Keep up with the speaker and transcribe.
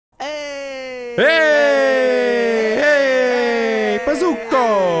Hey!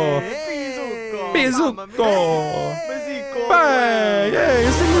 Bazuko! Bazuko! Bye! Hey,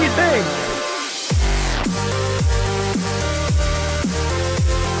 SeeDank!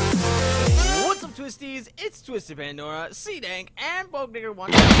 What's up, Twisties? It's Twisted Pandora, SeeDank, and Bogdigger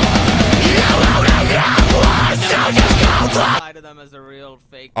One. Lie to them as a real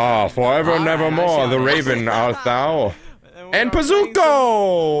fake. Ah, forever and nevermore, the Raven art thou. And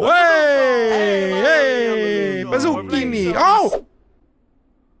Bazuko! Hey! Hey! Bazukini! Oh!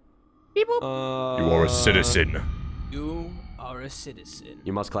 You are a citizen. You are a citizen.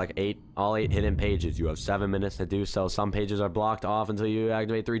 You must collect all eight hidden pages. You have 7 minutes to do so. Some pages are blocked off until you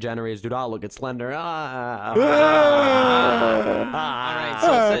activate 3 generators. Do not look at Slender. Alright,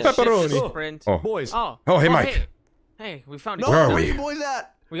 so it says shift to sprint. Oh. Boys. Oh, hey, Mike. Hey, we found each Where other. are we? boys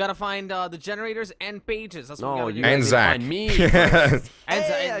at? We gotta find the generators and pages. That's what No, we you gotta do. And guys Zach. find me. And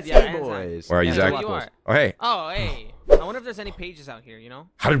Hey, yeah, and and boys. Where are you, Yeah, Zach? you are. Oh, hey. Oh, hey. I wonder if there's any pages out here, you know?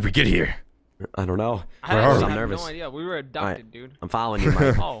 How did we get here? I don't know. I Where are have we? nervous. no idea. We were abducted, dude. I'm following you,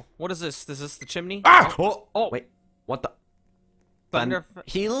 Mike. Oh, what is this? Is this the chimney? Ah! Oh, wait. What the? Thunder.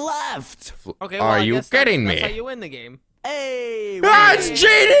 He left. Okay, well, Are I you guess kidding that's me? how you win the game. Hey. Ah, it's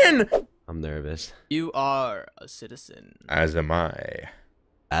Jaden! I'm nervous. You are a citizen. As am I.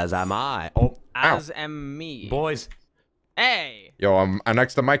 As am I. Oh, As am me. boys. Hey. Yo, I'm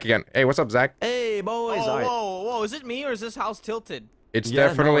next to Mike again. Hey, what's up, Zach? Hey, boys. Whoa, All right. whoa, whoa. Is it me or is this house tilted? It's Yeah,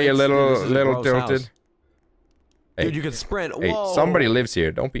 definitely no, a this little is a gross tilted. house. Hey, Dude, you can sprint. hey, Whoa. somebody lives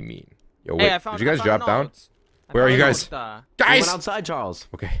here. Don't be mean. Yo, wait. Hey, I found, did you guys I found drop down? notes. I Where are found you notes, guys? We Guys! went outside, Charles.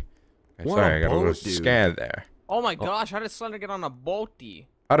 Okay. What Sorry, a I got a little boat, dude. scared there. Oh my gosh, how did Slender get on a boaty?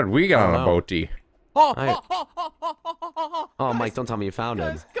 How did we get I on don't a know. boaty? Oh, I- oh, Oh, Mike, don't tell me you found him.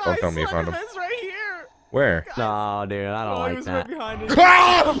 guys, Don't tell me you found him. Slenderman's right here. Where? No, dude, I don't Oh, he like was that. right behind us.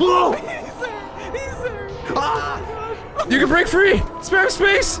 Ah! He's there. Ah! You can break free! Spam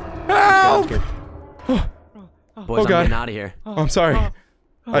space! Help! Boys, Oh, I'm God. getting out of here. Oh, I'm sorry.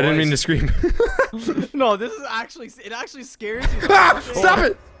 I didn't mean to scream. No, this is actually, it actually scares you. Ah! Stop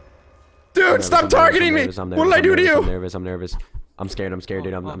it! Dude, stop targeting me! What did I do to I'm you? nervous, I'm nervous. I'm scared,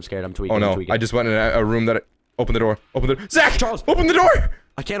 dude. I'm scared, I'm tweaking. Oh I'm no, tweaking. I just went in a room that... Open the door. Open the door. Zach! Charles! Open the door!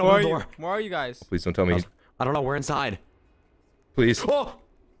 I can't Where open are the you? door. Where are you guys? Please don't tell me. I don't know, we're inside. Please. Oh!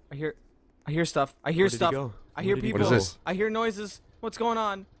 I hear stuff. I hear Where did he stuff. go? I hear Where did he people. What is this? I hear noises. What's going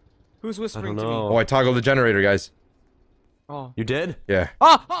on? Who's whispering to know. me? Oh, I toggled the generator, guys. Oh. You did? Yeah.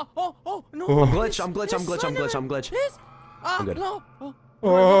 Oh, no. Oh. Glitch, I'm glitch. His. I'm good. No. Oh.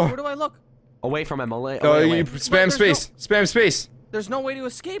 Oh. Where do I look? Away from him, away. No, away. you spam space. Spam space. There's no way to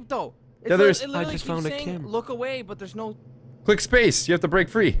escape, though. Yeah, there's- It literally I just keeps found a saying, cam. look away, but there's no... Click space. You have to break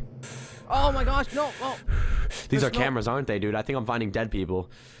free. Oh my gosh, no. Oh. These There's are no- cameras, aren't they, dude? I think I'm finding dead people.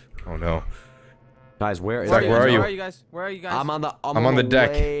 Oh no. Guys, where is Zach, where are you? Where are you guys? Where are you guys? I'm on the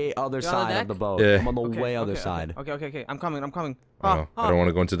deck. way other You're on the side deck? of the boat. Yeah. I'm on the Okay, way other okay, side. Okay. I'm coming. Oh, no. I don't want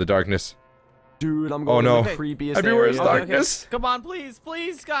to go into the darkness. Dude, I'm Oh, going no. to the creepiest Everywhere is area. darkness. Come on,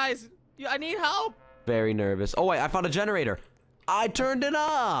 please, guys. I need help. Very nervous. Oh, wait, I found a generator. I turned it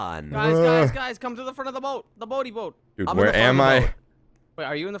on. Guys, come to the front of the boat. The boaty boat. Dude, I'm in where the front am of the I? boat. Wait,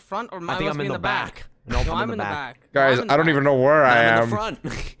 are you in the front or I think I'm in the back. No, Nope, I'm in the back. Guys, No, I'm in the I don't back. even know where I I'm am. in the front.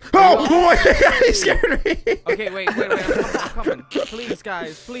 Oh, boy, he scared me. Okay, wait. I'm coming. Please,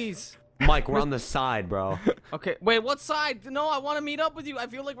 guys, please. Mike, we're on the side, bro. Okay, wait, what side? No, I want to meet up with you. I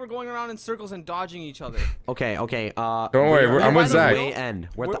feel like we're going around in circles and dodging each other. Okay. Don't worry, I'm by with the Zach. wheel? Way end.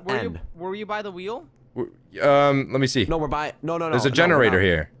 We're at the end. Were you by the wheel? Let me see. No, we're by. No. There's a generator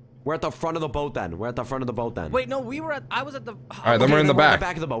here. We're at the front of the boat then. Wait, no, I was at the... All right, then we're in the back. We're at the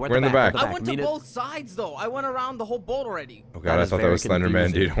back of the boat. We're in the back. I went to both sides, though. I went around the whole boat already. Oh god, That I is thought that very was Slender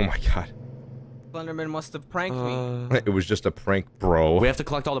Man, dude. confusing. Oh my god. Slenderman must have pranked me. It was just a prank, bro. We have to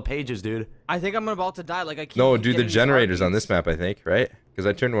collect all the pages, dude. I think I'm about to die. Like, I keep No, keep do the getting these generators on heartbeats. this map, I think, right? Because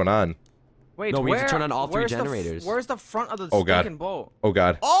I turned one on. Wait, No, we have to where- turn on all 3 where's the generators. where's the front of the Oh, God. stinking boat? Oh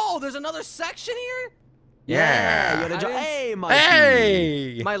god. Oh, there's another section here? Yeah. You gotta I didn't- hey, Mikey.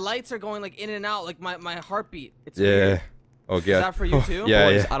 Hey! My lights are going, like, in and out, like my heartbeat. It's Yeah. weird. Oh god. Is that for you, too? Yeah,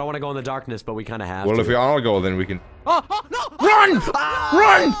 Boys, yeah. I don't want to go in the darkness, but we kind of have Well, to. if we all go, then we can... Oh, no! Run!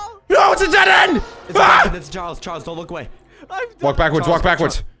 Run! No, it's a dead end! It's Ah! it's Charles. Charles, don't look away. Walk backwards, walk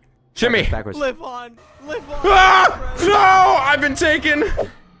backwards. Shimmy! Backwards. Live on! Live on! Ah! No! I've been taken!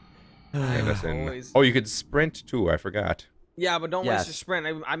 Okay, listen. Always. Oh, you could sprint too, I forgot. Yeah, but don't Yes. waste your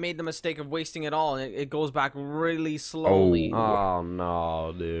sprint. I made the mistake of wasting it all, and it goes back really slowly. Oh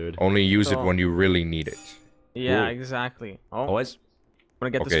no, dude. Only use it Oh. when you really need it. Yeah, Ooh. exactly. Oh, Boys,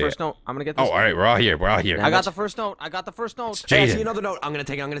 gonna get this first note. I'm gonna get this. Oh, all right, we're all here. We're all here. I got the first note. I got the first note. Hey, I see Jaden. another note. I'm gonna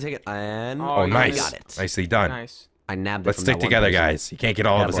take it. I'm gonna take it. And Oh, nice. got it. Nicely done. Nice. I nabbed it. Let's from stick that one together, person. guys. You can't get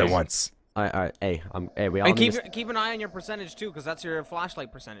all of us at boys. once. All right. Hey, hey, we all And need to... keep an eye on your percentage too, because that's your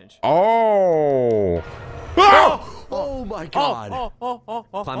flashlight percentage. Oh. Ah! Oh my God.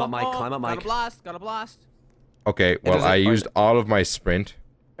 Climb up, Mike. Climb up, Mike. Got a blast. Got a blast. Okay, well, doesn't- I used all of my sprint.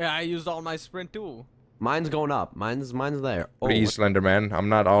 Yeah, I used all my sprint too. Mine's going up. Mine's there. Oh, Please, Slenderman. I'm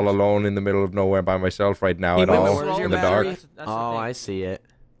not all alone in the middle of nowhere by myself right now at wait, all where's your in the battery? dark. That's the Oh, thing. I see it.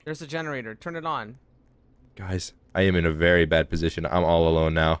 There's a generator. Turn it on. Guys, I am in a very bad position. I'm all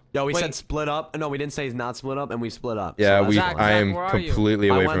alone now. Yo, we Wait. said split up. No, we didn't say not split up, and we split up. Yeah, so we. that's Zach, fine. I am where are you? completely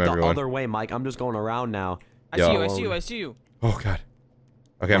away I from went the everyone. other way, Mike. I'm just going around now. I Yo. see you. I see you. I see you. Oh God.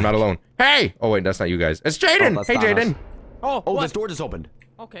 Okay, I'm not alone. Hey! Oh wait, that's not you guys. It's Jaden. that's Hey, not Jaden. us. Oh, Oh, what? this door just opened.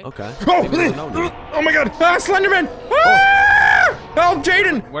 Okay. Okay. Oh! Maybe there's a note here. Oh my God! Ah, Slenderman! Ah! Help,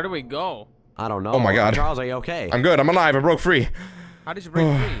 Jaden! Where do we go? I don't know. Oh my God. Charles, are you okay? I'm good. I'm alive. I broke free. How did you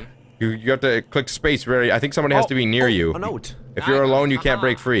break free? You have to click space. I think somebody has to be near you. A note. If you're alone, you can't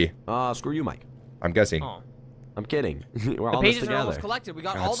break free. Screw you, Mike. I'm guessing. Oh. I'm kidding. We're The all this pages are almost together. collected. We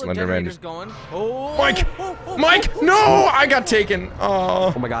got God, all the Slenderman. generators going. Oh, Mike! Mike! No! I got taken.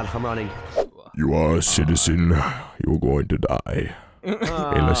 Oh. Oh my God, I'm running. You are a citizen. You're going to die.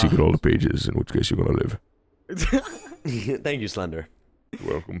 Unless you get all the pages, in which case you're gonna live. Thank you, Slender.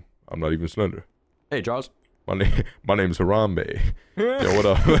 You're welcome. I'm not even Slender. Hey, Charles. My name's Harambe. Yo, what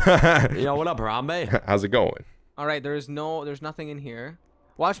up? Yo, what up, Harambe? How's it going? All right, there's nothing in here.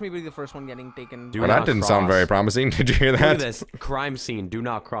 Watch me be the first one getting taken. Dude, Well, not that didn't sound cross. very promising. Did you hear Look at that? this. Crime scene. Do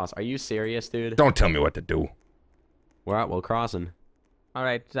not cross. Are you serious, dude? Don't tell me what to do. We're crossing. All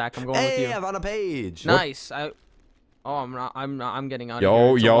right, Zach, I'm going with Hey, you. I found a page. Nice. I'm not. I'm getting out. Yo, of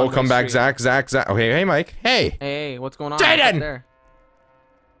here. It's a yo, one-way come back, street. Zach. Okay, hey, Mike. Hey. Hey, what's going on? Jaden! What's up there?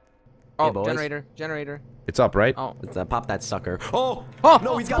 Oh, boys. generator. It's up, right? Oh. Let's pop that sucker. Oh! Oh!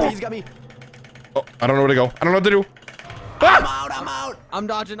 No, he's got me. He's got me. Oh, I don't know where to go. I don't know what to do. I'm Ah! out. I'm out. I'm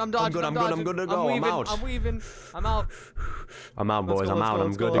dodging. I'm dodging. good, I'm good, I'm good to go. I'm weaving, out. I'm weaving. I'm out. I'm out, Let's boys. go, I'm let's out. go, I'm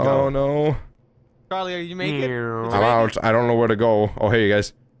let's good go. to go. Oh, no. Charlie, are you making it? Did you I'm make it? out. I don't know where to go. Oh, hey, you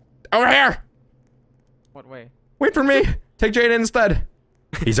guys. Over here. What way? Wait for me. Take Jaden instead.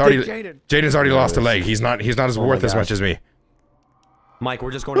 He's already. Jaden. Jaden's already lost a leg. He's not as Oh my worth as gosh. much as me. Mike,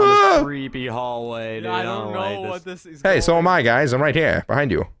 we're just going down Ah! this creepy hallway, dude. I don't like know this. what this is. Hey, so going. am I, guys. I'm right here, behind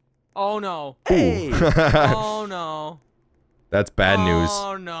you. Oh no. Hey! Oh no. That's bad news.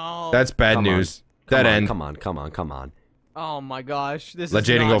 Oh no. That's bad Come on. news. Dead end. Come on. Oh my gosh. This Let is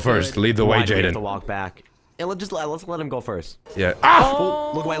Jaden not go first. good. Lead the way, Why do we have to Jaden. walk back? Yeah, let's let him go first. Yeah. Ah!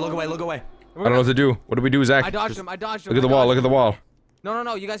 Oh. Look away. I don't know what to do. What do we do, Zach? I dodged him. Look at the wall. Look at the wall.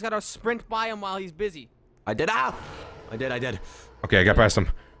 No. You guys gotta sprint by him while he's busy. I did. I did. Okay, I got past him.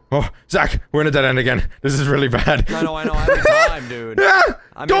 Oh, Zach, we're in a dead end again. This is really bad. I know. Every time, dude. Ah!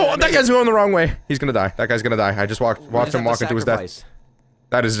 I mean, Go! I That mean- guy's going the wrong way. He's gonna die. That guy's gonna die. I just watched him walk into his death. Sacrifice.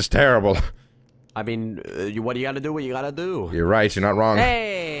 That is just terrible. I mean, what you gotta do? What you gotta do? You're right. You're not wrong.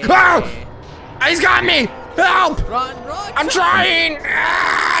 Hey. Ah! He's got me! Help! Run. I'm trying!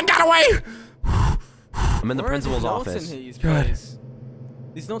 Ah, got away! I'm in the Where are the principal's notes office. in these, place?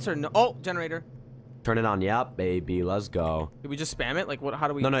 These notes are oh, generator. Turn it on. Yep, baby. Let's go. Did we just spam it? Like what? How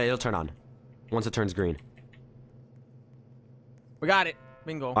do we? No, it'll turn on. Once it turns green. We got it.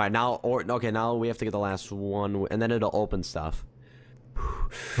 Bingo. All right, now now we have to get the last one, and then it'll open stuff.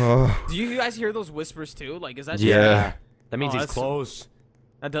 Oh, Do you guys hear those whispers too? Like is that? yeah. That means Oh, he's that's- close.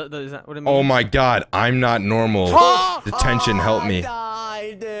 Is that what it means? Oh my god, I'm not normal. Oh! Detention, help me.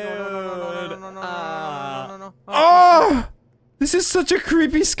 Die, dude. No. Oh! This is such a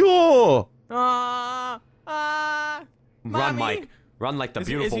creepy school! Run, Mommy? Mike. Run like the Is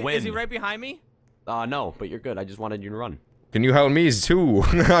beautiful he, wind. Is he right behind me? No, but you're good. I just wanted you to run. Can you help me too?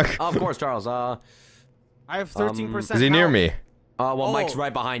 Of course, Charles. I have 13%. Is he near health. me? Well, Mike's Oh.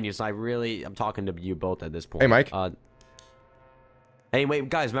 right behind you, so I'm talking to you both at this point. Hey, Mike. Hey, wait,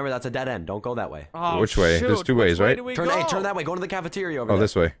 guys, remember that's a dead end. Don't go that way. Oh, Which way? shoot. There's two Which ways, way right? do we Turn go? that way. Go to the cafeteria over Oh, there.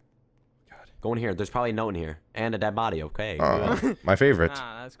 this way. Go in here. There's probably a note in here. And a dead body, okay. Oh, my favorite.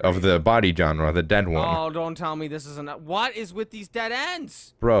 Ah, that's Of great. the body genre, the dead one. Oh, don't tell me this isn't. What is with these dead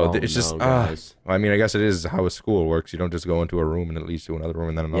ends? Bro, Oh, it's just, no, guys. I mean, I guess it is how a school works. You don't just go into a room and it leads to another room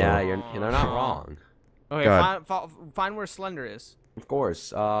and then another Yeah, room. you're not wrong. Okay, God. find where Slender is. Of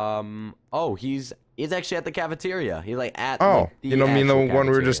course. Oh, he's actually at the cafeteria. He's like at Oh, like, the you don't mean the actual one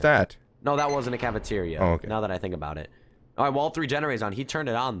we were just cafeteria. at? No, that wasn't a cafeteria. Oh, okay. Now that I think about it. All right, well, all three generators on. He turned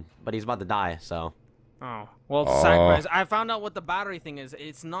it on, but he's about to die, so. Oh, well, sacrifice. I found out what the battery thing is.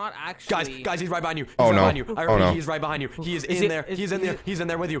 It's not actually. Guys, he's right behind you. He's Oh, right no. behind you. I Oh, repeat, no. he's right behind you. He is Is in it- there. is- He's in there. He's in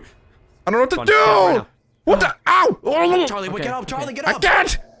there with you. I don't know what to Come on, get out right do. now. What the? Ow! Charlie, Okay, get up. Charlie, get I up.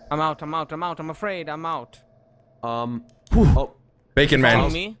 can't. I'm out. I'm afraid. I'm out. Oh. Bacon Follow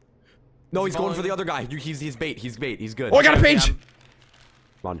man. me. No, he's going following for the me? other guy. He's bait. He's bait. He's good. Oh, I got a page. Come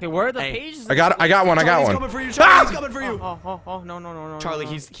on. Okay, where are the Hey, pages? I got one. I got Charlie's one. coming for you. Charlie, he's coming for you. Oh, no. Charlie,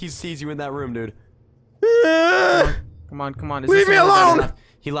 no. he sees you in that room, dude. Come on. Is Leave this me another guy? alone.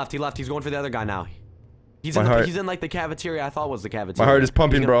 He left. He's going for the other guy now. He's My heart- he's in like the cafeteria. I thought was the cafeteria. My heart is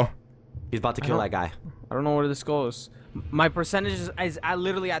pumping, He's bro. He's about to kill that guy. I don't know where this goes. My percentage is at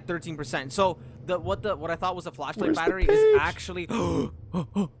literally at 13%. So what I thought was a flashlight Where's the battery page? is actually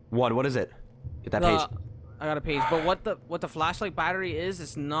What is it? Get that page. I got a page. But what the flashlight battery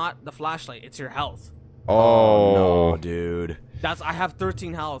is not the flashlight. It's your health. Oh. No, dude. I have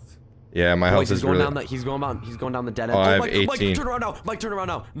 13 health. Yeah, my health Boys, is really. he's going down the dead end. Oh, I have Mike, 18. turn around now. Mike, turn around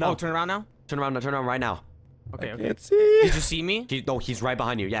now. No. Oh, turn around now. Turn around right now. Okay. Can't see. Did you see me? No, he's right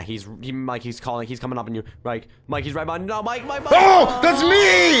behind you. Yeah, he's calling. He's coming up on you. Mike, he's right behind you. No, Mike. Oh, that's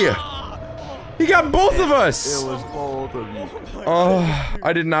me. He got both of us. It was both of you. Oh,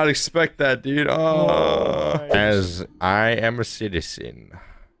 I did not expect that, dude. Oh, as I am a citizen,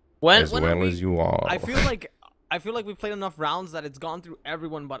 as When well as you all. I feel like we've played enough rounds that it's gone through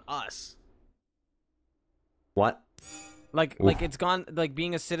everyone but us. What? Like it's gone, like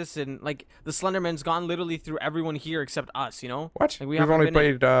being a citizen, like the Slenderman's gone literally through everyone here except us, you know? What? Like, We've only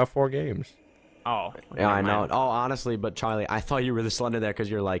played 4 games. Oh. Yeah, I know. Oh, honestly, but Charlie, I thought you were the Slender there because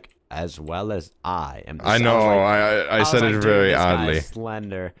you're like, as well as I am. I know. I said it very oddly.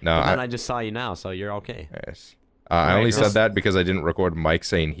 Slender. No, but then I just saw you now, so you're okay. Yes. I only Right, said that because I didn't record Mike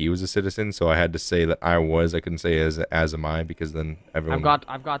saying he was a citizen, so I had to say that I was. I couldn't say as am I because then everyone.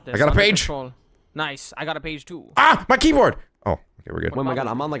 I've got this. I got a under page. control. Nice. I got a page too. Ah, my keyboard. Oh, okay, we're good. Oh my god,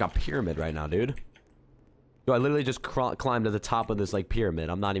 I'm on like a pyramid right now, dude. Yo, I literally just climbed to the top of this like pyramid.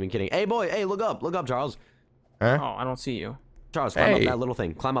 I'm not even kidding. Hey, boy, hey, look up, Charles. Huh? Oh, I don't see you. Charles, climb up Hey. that little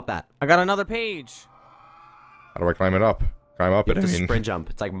thing. Climb up that. I got another page. How do I climb it up? Climb up You it. have I to mean. sprint jump.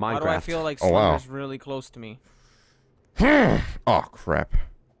 It's like Minecraft. Why do I feel like Oh, wow. Slender's really close to me? Oh crap.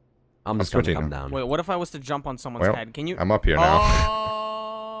 I'm just gonna switching come now. down. Wait, what if I was to jump on someone's Well, head? Can you? I'm up here now.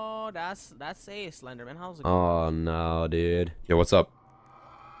 Oh, that's a Slenderman. How's it going? Oh no, dude. Yo, what's up?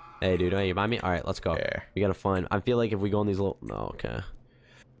 Hey, dude, hey, you mind me? All right, let's go. Yeah. We gotta find. I feel like if we go in these little. No, okay.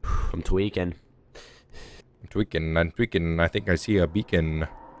 I'm tweaking. I'm tweaking. I think I see a beacon.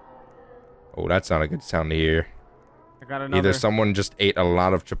 Oh, that's not a good sound to hear. I got another. Either someone just ate a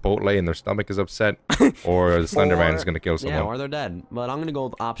lot of Chipotle and their stomach is upset, or the Slender Man's gonna kill Yeah, someone. or they're dead. But I'm gonna go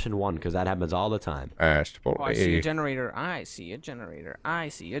with option 1 because that happens all the time. Chipotle. Oh, I see a generator. I see a generator. I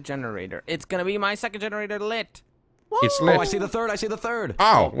see a generator. It's gonna be my second generator lit. It's Oh, lit. I see the third. I see the third.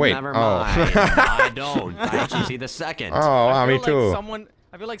 Oh, wait. Never Oh. mind. I don't. I actually see the second. Oh, wow, me I too.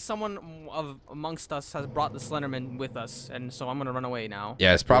 feel like someone amongst us has brought the Slenderman with us, and so I'm gonna run away now.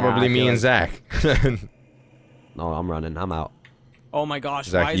 Yeah, it's probably I me feel and Zach. No, I'm running. I'm out. Oh my gosh,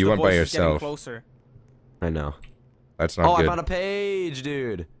 Zach, why is you the went by voice just getting yourself. closer? I know. That's Oh, not I good. found a page,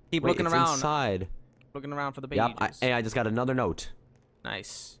 dude. Keep Wait, looking it's around. Inside. Looking around for the pages. Yep. Hey, I just got another note.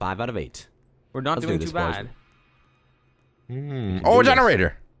 Nice. 5 out of 8. We're not Let's do doing this, too boys. bad. Oh, a this.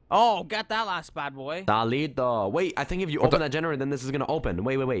 generator. Oh, get that last bad boy. Solito. Wait, I think if you open that generator, then this is gonna open.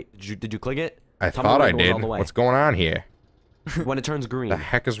 Wait. Did you click it? I Tell me thought when I it goes did. all the way. What's going on here? When it turns green. The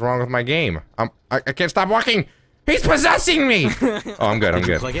heck is wrong with my game? I can't stop walking. He's possessing me. Oh, I'm good. I'm Did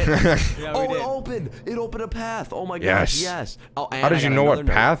you good. click it? Yeah, Oh, we it did. opened. It opened a path. Oh my Yes. gosh, yes. Oh, and How did I you got know what another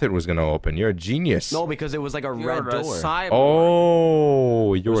note. path it was gonna open? You're a genius. No, because it was like a You're red a door. cyborg.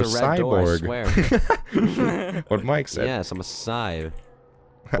 Oh, It you're a was a red door, I cyborg. swear. What Mike said. Yes, I'm a cyborg.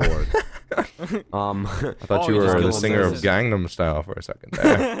 I thought Oh, you you just were the killed singer of him. Gangnam Style for a second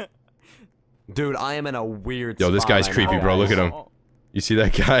there. Dude, I am in a weird Yo, this spot guy's right creepy, now, bro. Look guys. at him. Oh, You see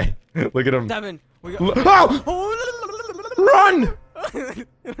that guy? Look at him. Devin, we Oh! got. Run! Boys,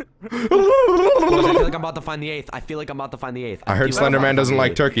 I feel like I'm about to find the 8th. I feel like I'm about to find the 8th. I heard feel like I'm Slenderman about to doesn't find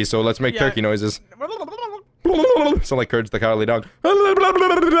like the 8th. turkey, so let's make Yeah. turkey noises. Sound like Courage the Cowardly Dog. No,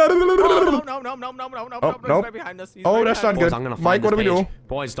 Oh, no. nope. Right behind us. He's Oh, right that's behind not us. Boys, I'm gonna find Mike, this what do we page. do?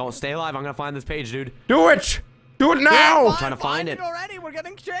 Boys, don't stay alive. I'm gonna find this page, dude. Do it! Do it now! trying to find it. already. We're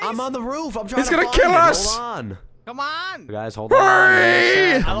getting chased. I'm on the roof. I'm trying It's to gonna find kill it. us! Hold on. Come on. Guys, hold on.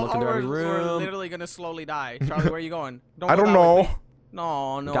 Hurry! I'm I love looking how through every we're room. literally gonna slowly die. Charlie, where are you going? I don't know.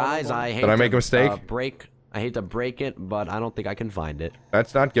 No. Guys, don't go. I hate Did I make to, a mistake? I hate to break it, but I don't think I can find it.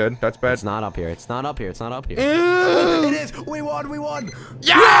 That's not good. That's bad. It's not up here. It's not up here. It's not up here. Ew. It is. We won. We won.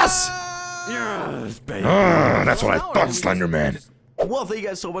 Yes! Yes, baby. That's what I thought, Slenderman. Well, thank you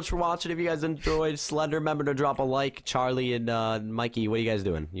guys so much for watching. If you guys enjoyed Slender, remember to drop a like. Charlie and Mikey, what are you guys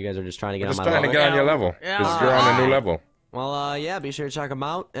doing? You guys are just trying to get on my level? Just trying to get on your level. Because you're on a new level. Well, yeah, be sure to check them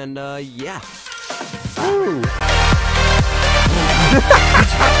out. And, yeah. Woo.